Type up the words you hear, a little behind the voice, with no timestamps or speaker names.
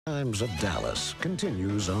Times of Dallas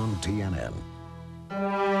continues on TNN.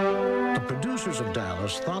 The producers of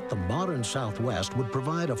Dallas thought the modern Southwest would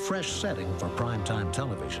provide a fresh setting for primetime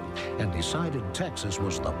television and decided Texas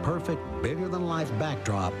was the perfect bigger-than-life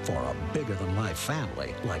backdrop for a bigger-than-life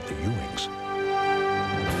family like the Ewings.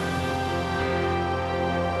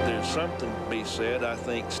 There's something to be said, I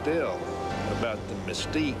think, still about the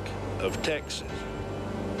mystique of Texas.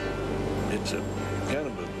 It's a kind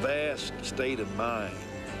of a vast state of mind.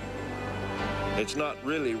 It's not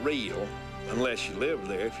really real unless you live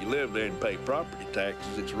there. If you live there and pay property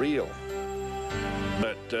taxes, it's real.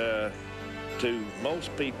 But to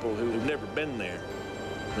most people who've never been there,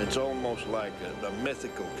 it's almost like a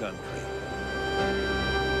mythical country.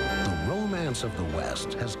 The romance of the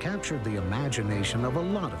West has captured the imagination of a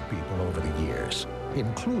lot of people over the years,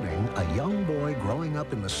 including a young boy growing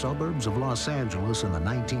up in the suburbs of Los Angeles in the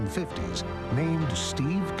 1950s named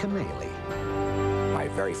Steve Canale. My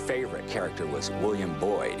very favorite character was William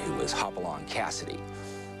Boyd, who was Hopalong Cassidy.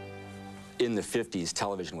 In the 50s,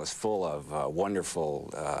 television was full of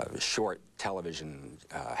wonderful short television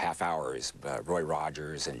half hours, Roy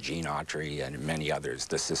Rogers and Gene Autry and many others,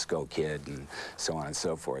 the Cisco Kid and so on and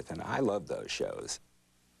so forth, and I loved those shows.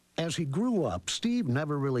 As he grew up, Steve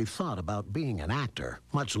never really thought about being an actor,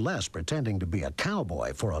 much less pretending to be a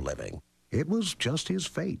cowboy for a living. It was just his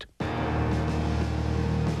fate.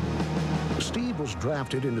 Steve was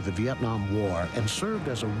drafted into the Vietnam War and served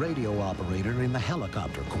as a radio operator in the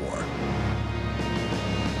helicopter corps.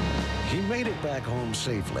 He made it back home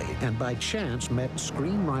safely and by chance met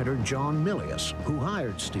screenwriter John Milius, who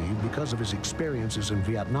hired Steve because of his experiences in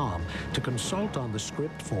Vietnam to consult on the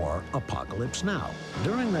script for Apocalypse Now.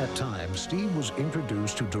 During that time, Steve was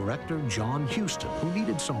introduced to director John Huston, who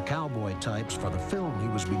needed some cowboy types for the film he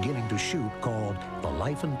was beginning to shoot called The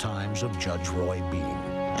Life and Times of Judge Roy Bean.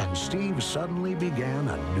 And Steve suddenly began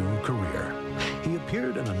a new career. He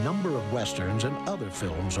appeared in a number of westerns and other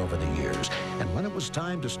films over the years, and when it was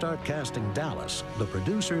time to start casting Dallas, the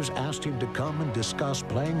producers asked him to come and discuss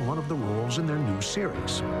playing one of the roles in their new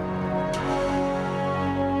series. I'm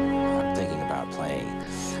thinking about playing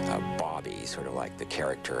Bobby, sort of like the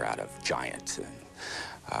character out of Giant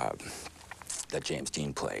that James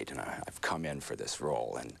Dean played, and I've come in for this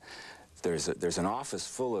role. And there's an office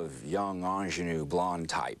full of young ingenue blonde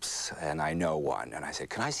types, and I know one, and I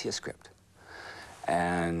said, can I see a script?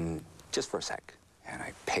 And just for a sec, and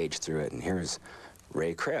I paged through it, and here's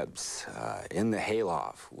Ray Krebs in the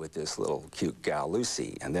hayloft with this little cute gal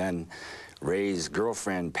Lucy, and then Ray's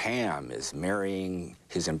girlfriend Pam is marrying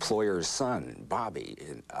his employer's son, Bobby.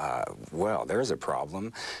 Well, there's a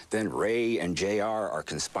problem. Then Ray and JR are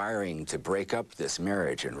conspiring to break up this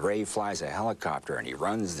marriage, and Ray flies a helicopter and he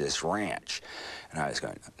runs this ranch. And I was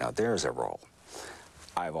going, now there's a role.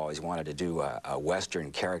 I've always wanted to do a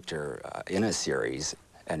Western character in a series,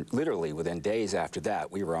 and literally within days after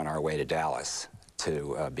that, we were on our way to Dallas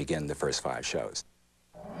to begin the first 5 shows.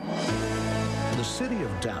 The city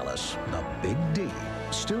of Dallas, the Big D,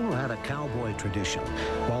 still had a cowboy tradition,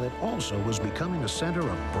 while it also was becoming a center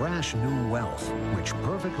of brash new wealth, which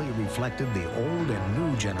perfectly reflected the old and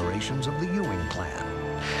new generations of the Ewing clan.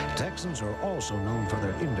 Texans are also known for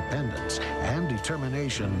their independence and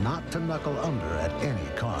determination not to knuckle under at any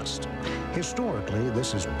cost. Historically,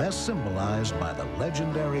 this is best symbolized by the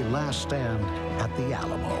legendary last stand at the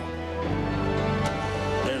Alamo.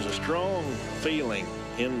 There's a strong feeling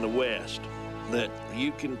in the West that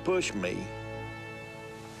you can push me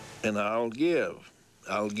and I'll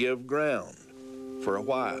give ground for a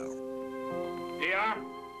while. Yeah?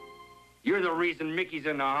 You're the reason Mickey's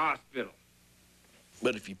in the hospital.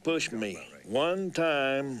 But if you push me one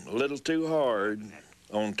time a little too hard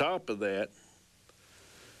on top of that,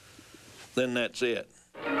 then that's it.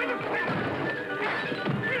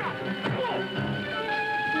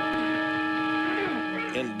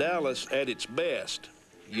 In Dallas, at its best,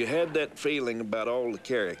 you had that feeling about all the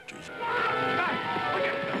characters.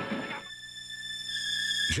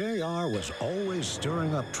 JR was always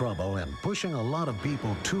stirring up trouble and pushing a lot of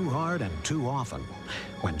people too hard and too often.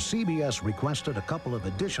 When CBS requested a couple of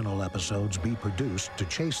additional episodes be produced to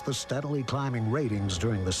chase the steadily climbing ratings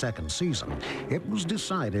during the second season, it was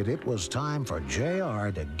decided it was time for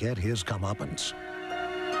JR to get his comeuppance.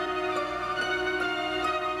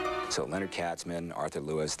 So Leonard Katzman, Arthur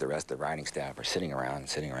Lewis, the rest of the writing staff are sitting around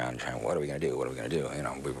trying, what are we going to do? What are we going to do? You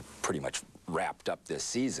know, we were pretty much wrapped up this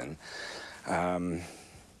season.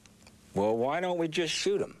 Well, why don't we just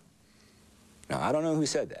shoot him? Now, I don't know who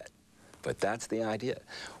said that, but that's the idea.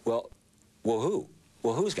 Well, who?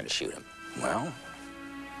 Well, who's going to shoot him? Well,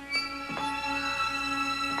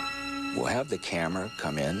 we'll have the camera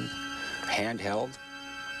come in, handheld,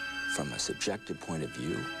 from a subjective point of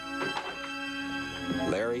view.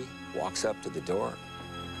 Larry walks up to the door.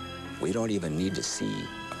 We don't even need to see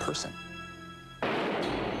a person.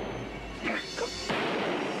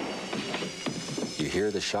 You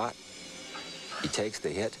hear the shot, he takes the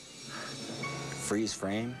hit, freeze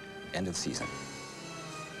frame, end of season.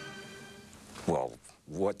 Well,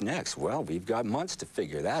 what next? Well, we've got months to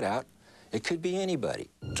figure that out. It could be anybody.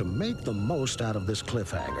 To make the most out of this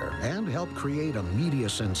cliffhanger and help create a media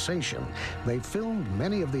sensation, they filmed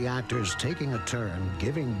many of the actors taking a turn,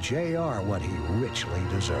 giving JR what he richly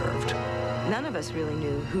deserved. None of us really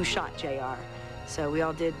knew who shot JR. So we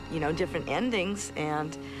all did, you know, different endings,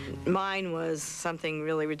 and mine was something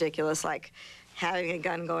really ridiculous, like having a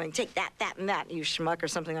gun going, take that, that, and that, you schmuck, or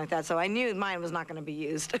something like that. So I knew mine was not going to be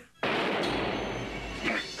used.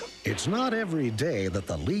 It's not every day that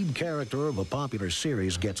the lead character of a popular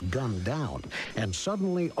series gets gunned down, and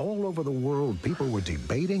suddenly all over the world people were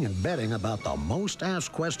debating and betting about the most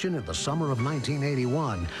asked question in the summer of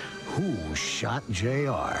 1981, who shot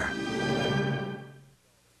JR?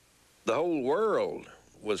 The whole world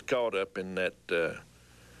was caught up in that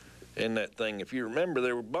thing. If you remember,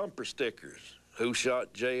 there were bumper stickers, who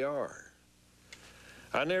shot JR?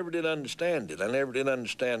 I never did understand it. I never did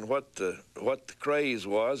understand what the craze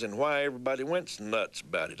was and why everybody went so nuts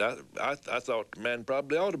about it. I thought the man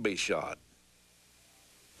probably ought to be shot.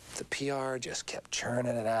 The PR just kept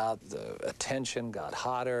churning it out. The attention got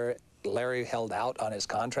hotter. Larry held out on his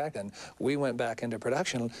contract, and we went back into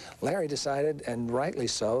production. Larry decided, and rightly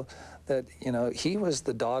so, that, you know, he was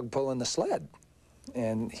the dog pulling the sled.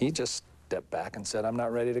 And he just stepped back and said, I'm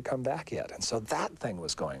not ready to come back yet. And so that thing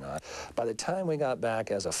was going on. By the time we got back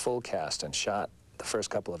as a full cast and shot the first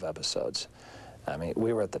couple of episodes, I mean,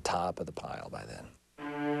 we were at the top of the pile by then.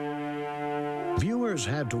 Viewers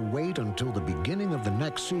had to wait until the beginning of the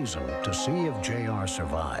next season to see if JR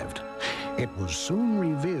survived. It was soon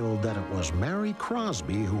revealed that it was Mary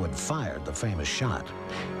Crosby who had fired the famous shot.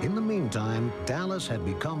 In the meantime, Dallas had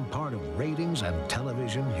become part of ratings and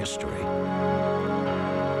television history.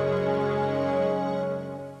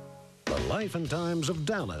 The Life and Times of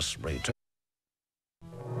Dallas return.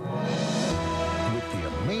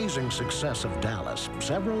 Amazing success of Dallas,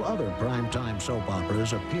 several other primetime soap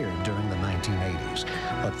operas appeared during the 1980s.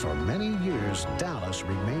 But for many years, Dallas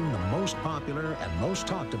remained the most popular and most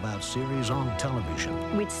talked about series on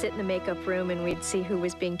television. We'd sit in the makeup room and we'd see who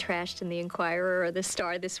was being trashed in the Inquirer or the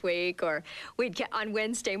Star this week, or we'd get on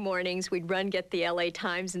Wednesday mornings, we'd get the LA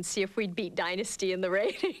Times and see if we'd beat Dynasty in the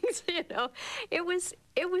ratings, you know. It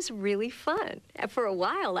was really fun. For a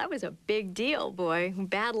while, that was a big deal, boy,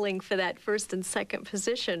 battling for that first and second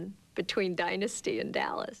position between Dynasty and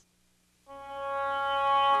Dallas.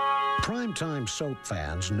 Primetime soap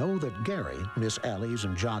fans know that Gary, Miss Ellie's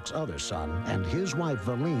and Jock's other son, and his wife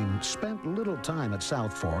Valine spent little time at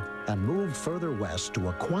South Fork and moved further west to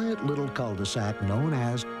a quiet little cul-de-sac known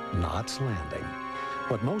as Knott's Landing.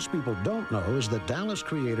 What most people don't know is that Dallas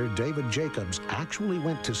creator David Jacobs actually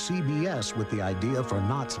went to CBS with the idea for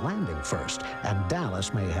Knott's Landing first, and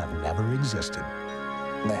Dallas may have never existed.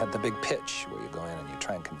 And they had the big pitch where you go in and you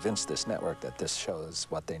try and convince this network that this show is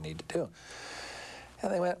what they need to do.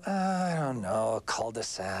 And they went, I don't know, a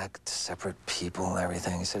cul-de-sac, separate people and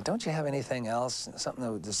everything. He said, don't you have anything else?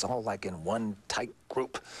 Something that's all like in one tight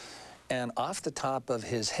group. And off the top of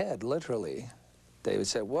his head, literally, David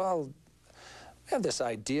said, well, we have this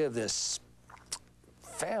idea of this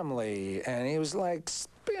family, and he was like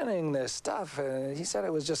spinning this stuff, and he said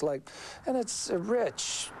it was just like, and it's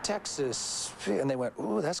rich, Texas, and they went,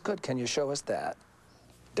 ooh, that's good, can you show us that?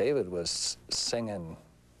 David was singing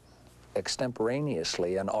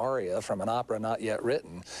extemporaneously an aria from an opera not yet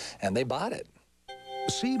written, and they bought it.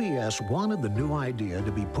 CBS wanted the new idea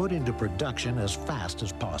to be put into production as fast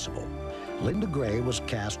as possible. Linda Gray was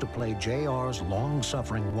cast to play JR's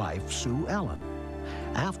long-suffering wife, Sue Ellen.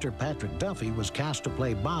 After Patrick Duffy was cast to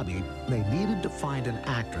play Bobby, they needed to find an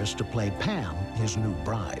actress to play Pam, his new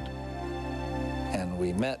bride. And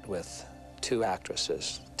we met with two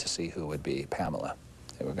actresses to see who would be Pamela.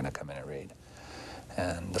 They were going to come in and read.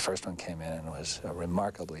 And the first one came in and was a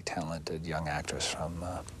remarkably talented young actress from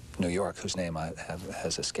New York, whose name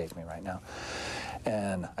has escaped me right now.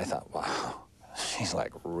 And I thought, wow, she's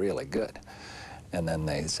like really good. And then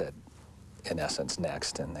they said, in essence,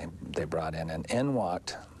 next, and they brought in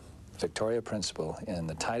walked Victoria Principal in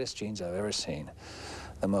the tightest jeans I've ever seen,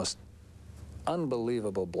 the most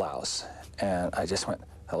unbelievable blouse. And I just went,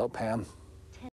 hello, Pam.